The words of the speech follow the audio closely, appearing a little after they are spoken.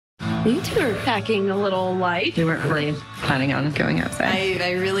You two are packing a little light. We weren't really planning on going outside.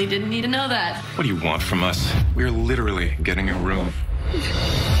 I really didn't need to know that. What do you want from us? We're literally getting a room.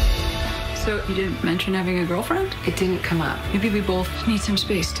 So you didn't mention having a girlfriend? It didn't come up. Maybe we both need some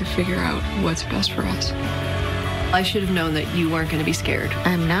space to figure out what's best for us. I should have known that you weren't going to be scared.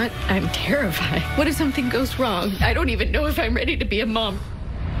 I'm not. I'm terrified. What if something goes wrong? I don't even know if I'm ready to be a mom.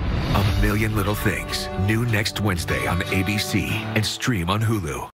 A Million Little Things, new next Wednesday on ABC and stream on Hulu.